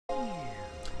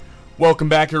Welcome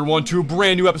back everyone to a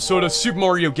brand new episode of Super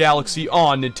Mario Galaxy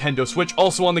on Nintendo Switch.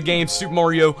 Also on the game, Super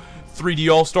Mario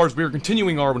 3D All-Stars. We are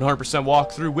continuing our 100%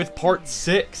 walkthrough with Part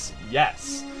 6.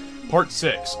 Yes, Part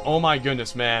 6. Oh my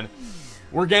goodness, man.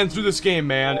 We're getting through this game,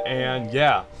 man, and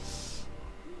yeah.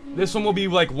 This one will be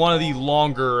like one of the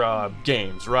longer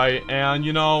games, right? And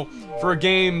you know, for a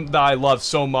game that I love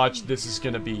so much, this is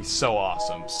gonna be so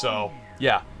awesome. So,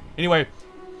 yeah. Anyway,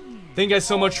 thank you guys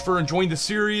so much for enjoying the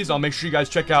series. I'll make sure you guys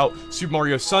check out Super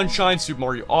Mario Sunshine, Super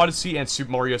Mario Odyssey, and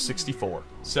Super Mario 64.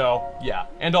 So, yeah.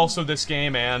 And also this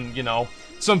game and, you know,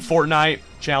 some Fortnite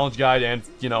challenge guide and,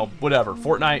 you know, whatever.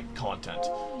 Fortnite content.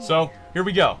 So, here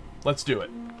we go. Let's do it.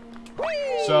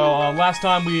 So, last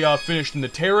time we finished in the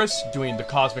terrace, doing the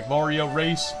Cosmic Mario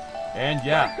race. And,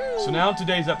 yeah. So now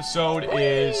today's episode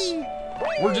is...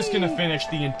 we're just gonna finish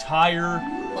the entire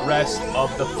rest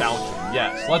of the fountain.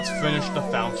 Yes, let's finish the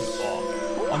fountain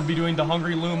off. I'm gonna be doing the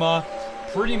Hungry Luma,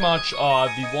 pretty much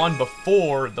the one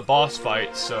before the boss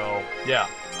fight, so yeah.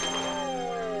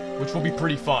 Which will be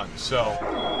pretty fun, so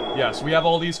yeah, so we have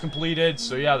all these completed,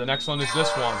 so yeah, the next one is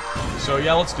this one. So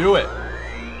yeah, let's do it.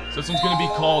 So this one's gonna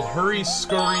be called Hurry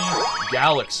Scurry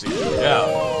Galaxy,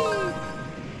 yeah.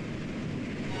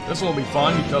 This one will be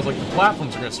fun because like the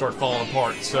platforms are gonna start falling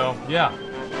apart, so yeah.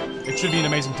 It should be an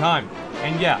amazing time.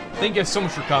 And yeah, thank you guys so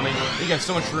much for coming. Thank you guys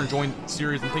so much for enjoying the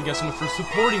series, and thank you guys so much for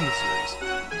supporting the series.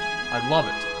 I love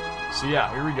it. So yeah,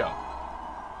 here we go.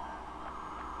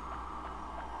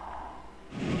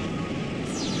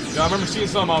 Yeah, I remember seeing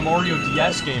some Mario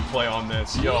DS gameplay on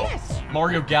this. Yo,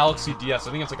 Mario Galaxy DS.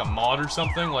 I think it's like a mod or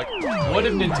something. Like, what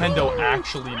if Nintendo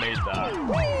actually made that?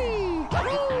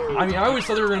 I mean, I always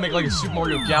thought they were going to make like a Super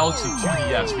Mario Galaxy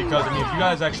 2DS because, I mean, if you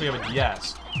guys actually have a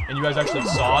DS, and you guys actually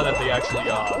saw that they actually,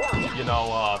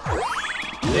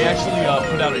 they actually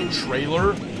put out a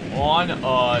trailer on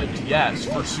DS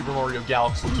for Super Mario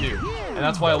Galaxy 2. And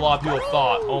that's why a lot of people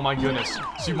thought, oh my goodness,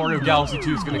 Super Mario Galaxy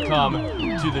 2 is going to come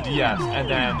to the DS, and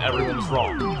then everyone was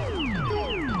wrong.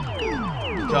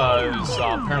 Because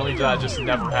apparently that just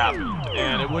never happened.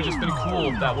 And it would have just been cool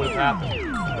if that would have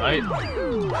happened, right?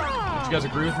 Would you guys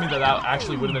agree with me that that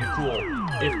actually would have been cool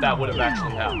if that would have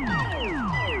actually happened?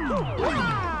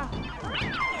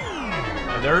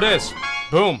 And there it is.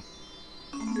 Boom.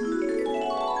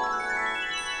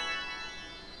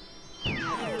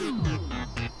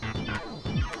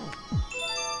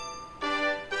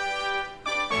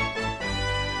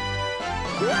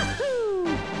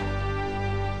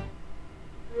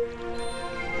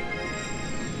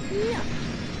 Yeah.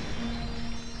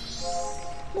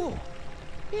 Oh,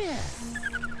 yeah.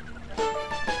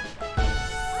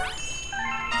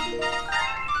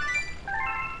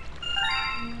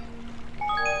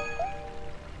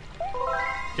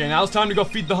 Okay, now it's time to go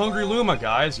feed the Hungry Luma,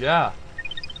 guys. Yeah.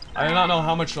 I did not know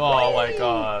how much,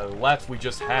 left we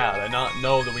just had. I did not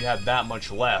know that we had that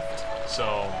much left. So,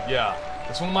 yeah.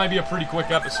 This one might be a pretty quick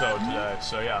episode today,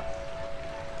 so yeah.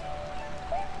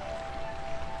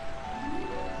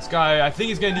 This guy, I think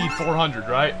he's gonna need 400,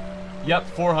 right? Yep,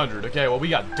 400. Okay, well, we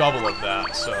got double of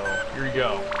that, so here you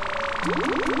go.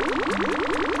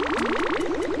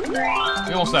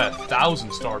 We almost had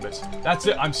 1,000 star bits. That's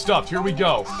it, I'm stuffed. Here we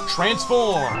go.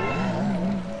 Transform!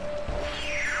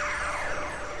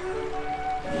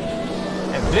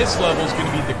 And this level is going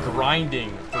to be the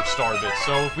grinding for star bits.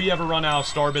 So if we ever run out of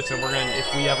star bits, and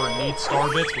if we ever need star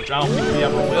bits, which I don't think we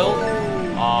ever will,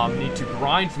 need to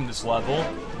grind from this level,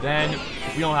 then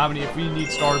if we don't have any, if we need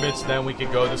star bits, then we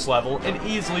can go this level and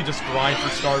easily just grind for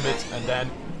star bits, and then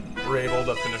we're able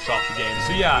to finish off the game.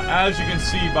 So yeah, as you can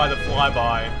see by the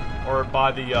flyby, or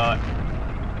by the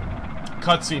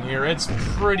cutscene here, it's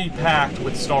pretty packed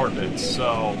with star bits,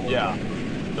 so yeah.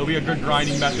 There'll be a good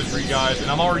grinding method for you guys, and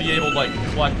I'm already able to like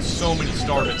collect so many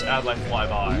star bits as I fly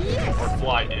by, or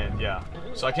fly in, yeah.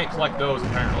 So I can't collect those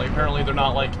apparently. Apparently they're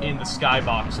not like in the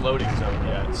skybox loading zone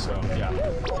yet, so yeah.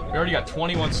 We already got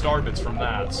 21 star bits from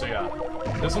that, so yeah.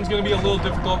 This one's gonna be a little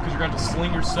difficult because you're going to have to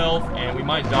sling yourself, and we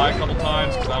might die a couple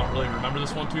times because I don't really remember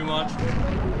this one too much.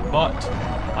 But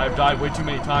I've died way too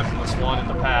many times from this one in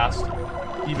the past,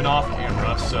 even off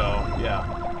camera, so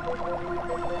yeah.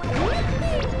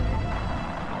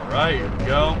 Alright, here we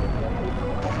go.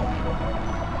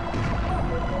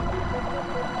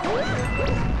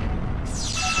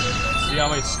 See how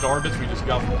many star bits we just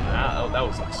got from that? Oh, that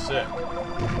was like sick.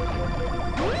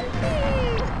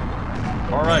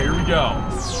 Alright, here we go.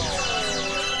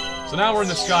 So now we're in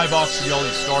the skybox to get all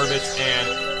these star bits,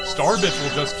 and star bits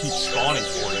will just keep spawning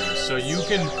for you. So you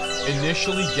can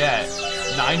initially get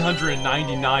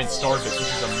 999 star bits, which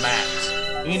is a max,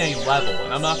 in a level.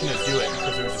 And I'm not going to do it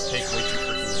because it would just take way too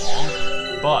freaking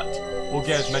long. But we'll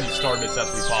get as many star bits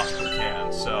as we possibly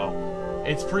can. So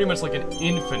it's pretty much like an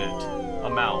infinite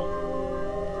amount.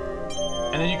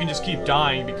 And then you can just keep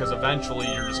dying because eventually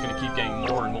you're just going to keep getting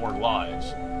more and more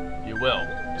lives. You will.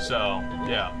 So,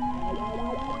 yeah.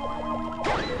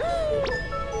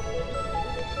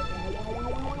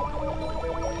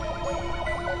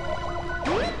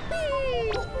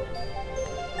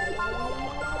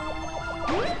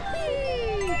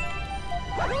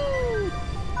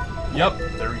 Yep,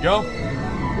 there we go.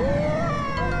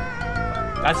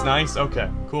 That's nice. Okay,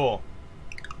 cool.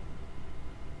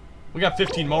 We got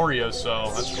 15 Marios,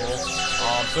 so that's cool.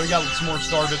 So we got some more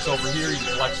star bits over here. You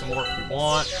can collect some more if you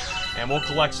want. And we'll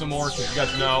collect some more, because you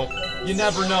guys know, you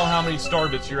never know how many star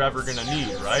bits you're ever going to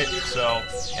need, right? So,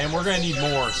 and we're going to need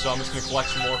more, so I'm just going to collect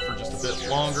some more for just a bit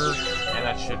longer, and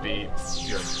that should be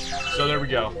good. So there we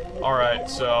go. Alright,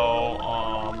 so,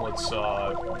 let's,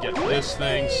 get this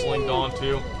thing slinged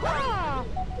onto.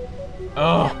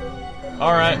 Oh,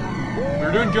 alright. We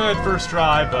were doing good first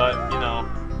try, but, you know,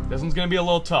 this one's going to be a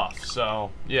little tough,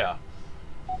 so, yeah.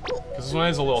 Because this one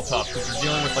is a little tough, because you're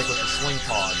dealing with, like, with the sling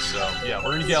pod, so, yeah,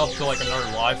 we're going to get up to, like, another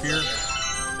life here,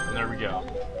 and there we go.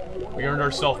 We earned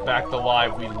ourselves back the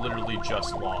life we literally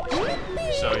just lost.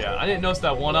 So, yeah, I didn't notice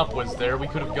that one-up was there. We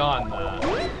could have gotten that.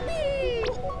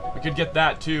 We could get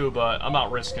that, too, but I'm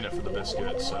not risking it for the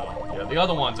biscuit, so, yeah, the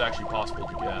other one's actually possible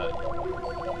to get.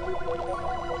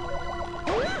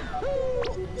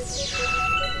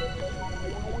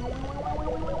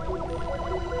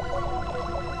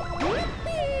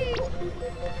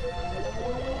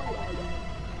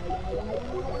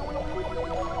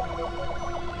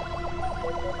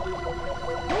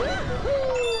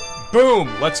 Boom!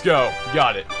 Let's go.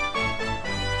 Got it.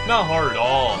 Not hard at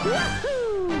all.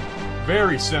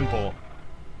 Very simple.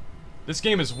 This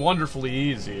game is wonderfully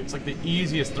easy. It's like the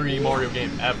easiest 3D Mario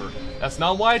game ever. That's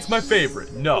not why it's my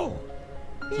favorite. No.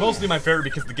 It's mostly my favorite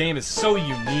because the game is so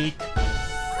unique.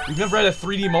 We've never had a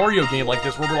 3D Mario game like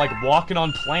this where we're like walking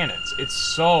on planets. It's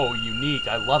so unique.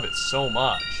 I love it so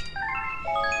much.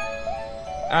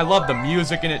 And I love the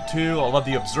music in it too. I love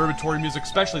the observatory music,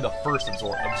 especially the first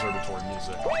observatory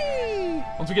music.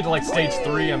 Once we get to like stage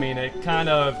 3, I mean, it's kind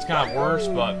of worse,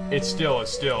 but it's still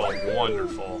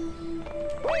wonderful.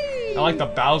 I like the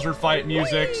Bowser fight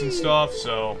musics and stuff,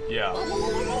 so yeah.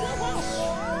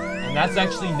 And that's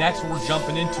actually next what we're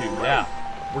jumping into, yeah.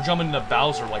 We're jumping into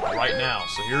Bowser like right now,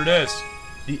 so here it is.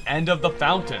 The end of the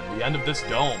fountain, the end of this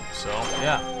dome, so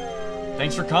yeah.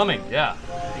 Thanks for coming, yeah.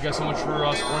 Thank you guys so much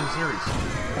for supporting the series.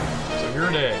 So here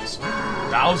it is.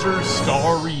 Bowser's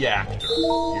Star Reactor.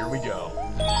 Here we go.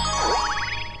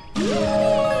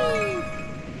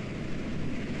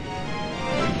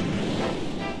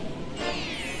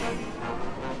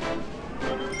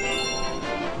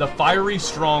 The Fiery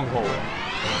Stronghold.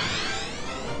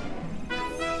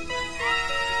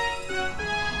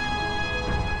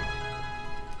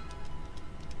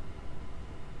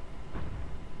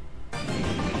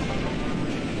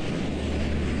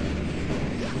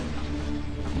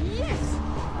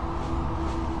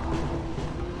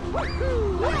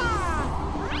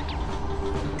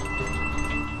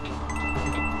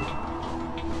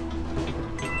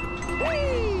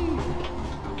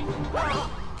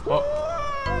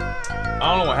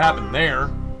 I don't know what happened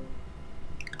there.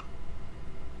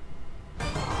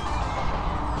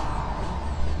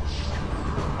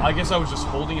 I guess I was just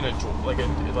holding in in a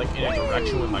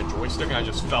direction with my joystick and I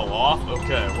just fell off.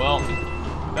 Okay, well,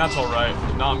 that's all right.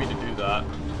 Did not mean to do that.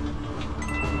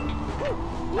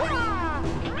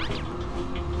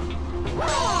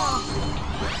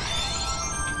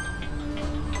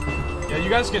 Yeah, you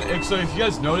guys can. So if you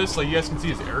guys notice, like you guys can see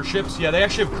his airships. Yeah, they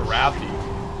actually have gravity.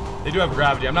 They do have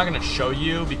gravity. I'm not going to show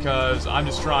you because I'm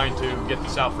just trying to get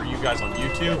this out for you guys on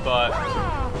YouTube, but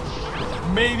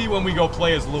maybe when we go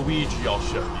play as Luigi, I'll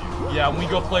show you. Yeah, when we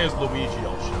go play as Luigi,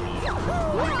 I'll show you.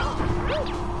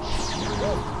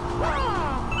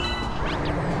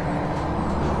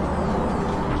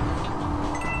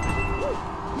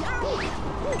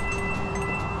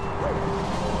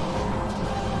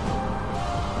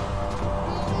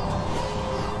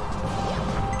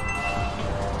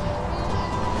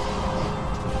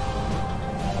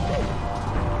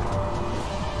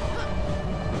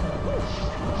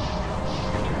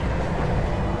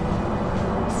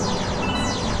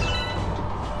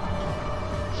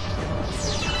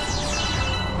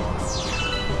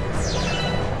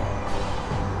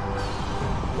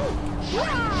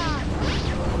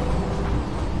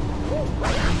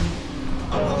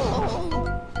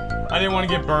 I didn't want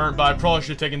to get burnt, but I probably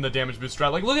should have taken the damage boost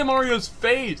strat. Like, look at Mario's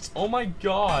face! Oh my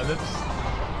god,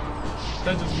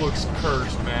 that just looks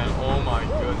cursed, man. Oh my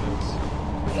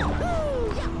goodness.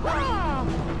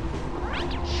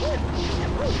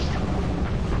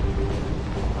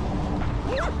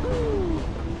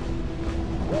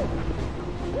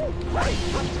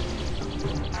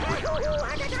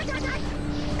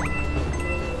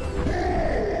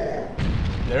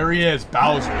 There he is,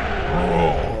 Bowser.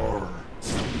 Roar.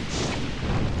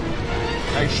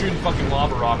 Now he's shooting fucking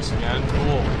lava rocks again.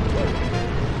 Cool.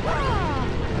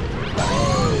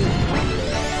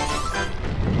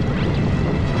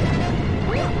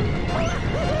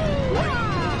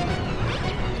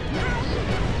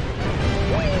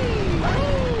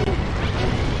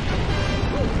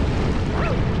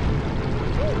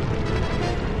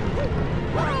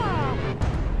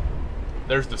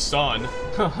 There's the sun.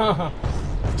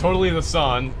 Totally the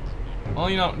sun. Well,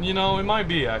 you know, it might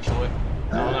be actually.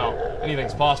 I don't know.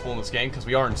 Anything's possible in this game because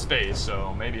we are in space,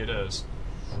 so maybe it is.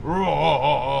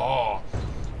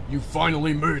 You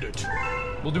finally made it.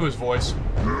 We'll do his voice.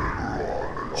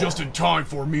 Just in time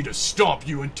for me to stomp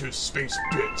you into space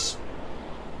bits.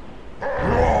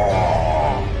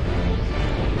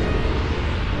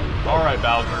 Alright,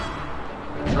 Bowser.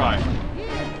 Try.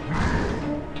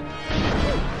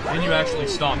 Can you actually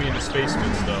stomp me into space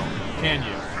bits, though? Can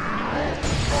you?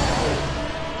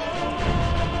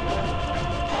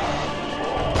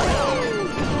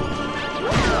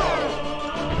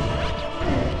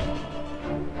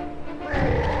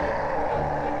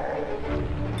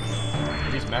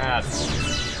 He's mad.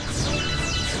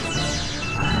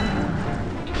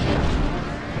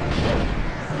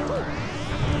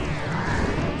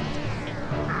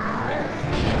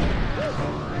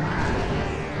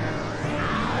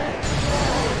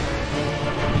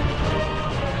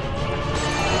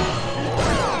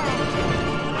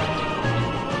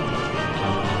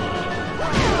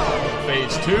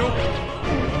 Phase 2.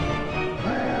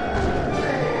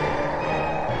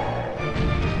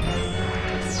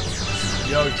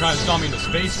 Yo, you're trying to stomp me into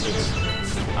space bits.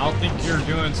 I don't think you're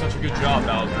doing such a good job,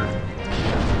 Bowser.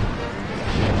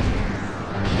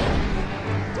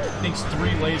 He thinks 3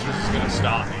 lasers is gonna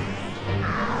stop me.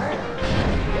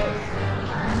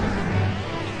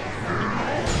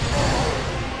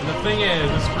 And the thing is,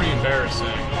 this is pretty embarrassing.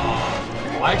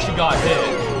 I actually got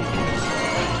hit.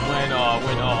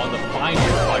 When on the final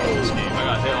fight in this game, I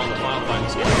got hit on the final fight in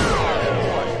this game.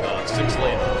 Like 6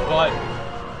 lasers, but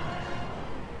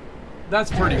that's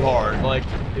pretty hard. Like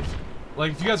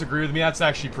if you guys agree with me, that's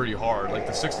actually pretty hard. Like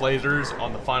the 6 lasers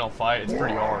on the final fight, it's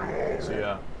pretty hard. So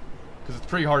yeah, because it's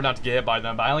pretty hard not to get hit by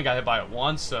them. But I only got hit by it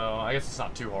once, so I guess it's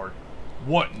not too hard.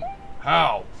 What?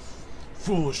 How?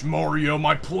 Foolish Mario,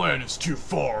 my plan is too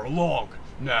far along.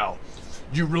 Now,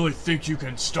 you really think you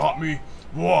can stop me?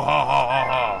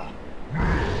 Wahahaha!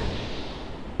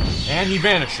 And he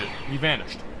vanished. He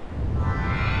vanished.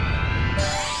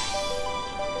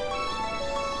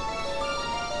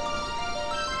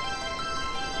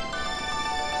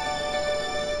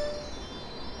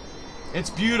 It's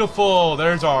beautiful.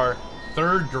 There's our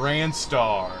 3rd Grand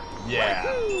Star.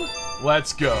 Yeah.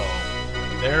 Let's go.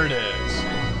 There it is.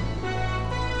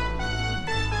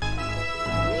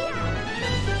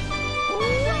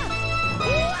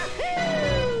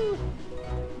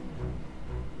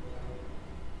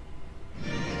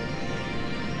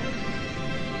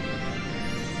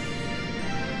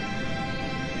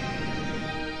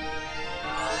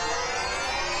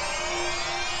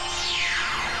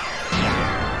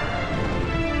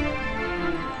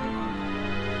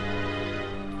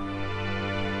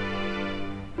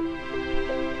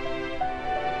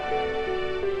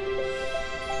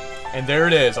 And there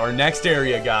it is, our next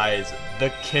area, guys,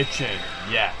 the kitchen.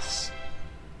 Yes.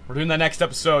 We're doing that next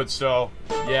episode, so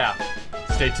yeah,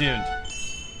 stay tuned.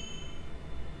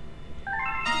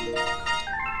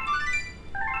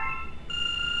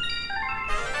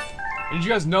 And did you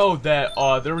guys know that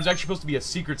there was actually supposed to be a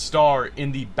secret star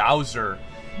in the Bowser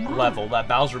level, that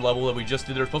Bowser level that we just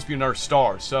did? There was supposed to be another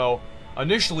star. So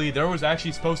initially, there was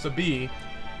actually supposed to be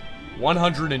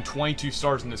 122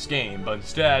 stars in this game, but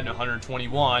instead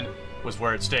 121 was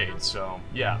where it stayed. So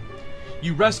yeah,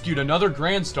 you rescued another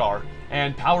Grand Star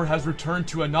and power has returned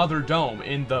to another dome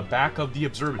in the back of the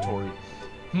observatory.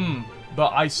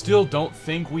 But I still don't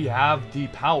think we have the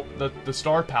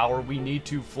star power we need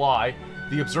to fly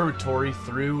the observatory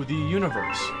through the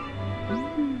universe.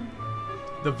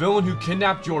 The villain who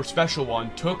kidnapped your special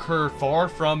one took her far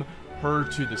from her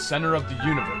to the center of the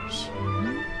universe.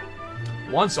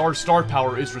 Once our star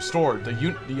power is restored,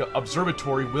 the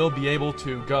observatory will be able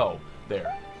to go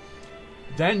there.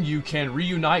 Then you can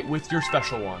reunite with your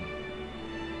special one.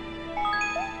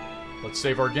 Let's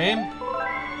save our game.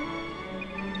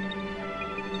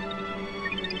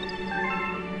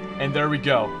 And there we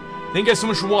go. Thank you guys so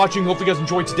much for watching. Hopefully you guys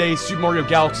enjoyed today's Super Mario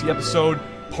Galaxy episode,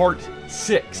 part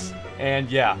 6. And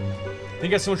yeah, thank you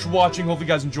guys so much for watching. Hopefully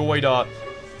you guys enjoyed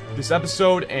this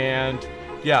episode. And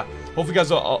yeah, Hopefully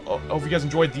you guys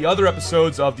enjoyed the other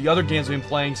episodes of the other games I've been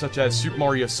playing, such as Super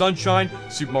Mario Sunshine,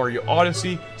 Super Mario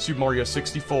Odyssey, Super Mario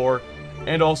 64,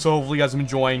 and also hopefully you guys have been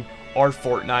enjoying our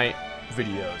Fortnite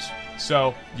videos.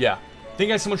 So, yeah. Thank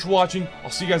you guys so much for watching. I'll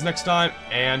see you guys next time,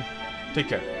 and take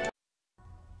care.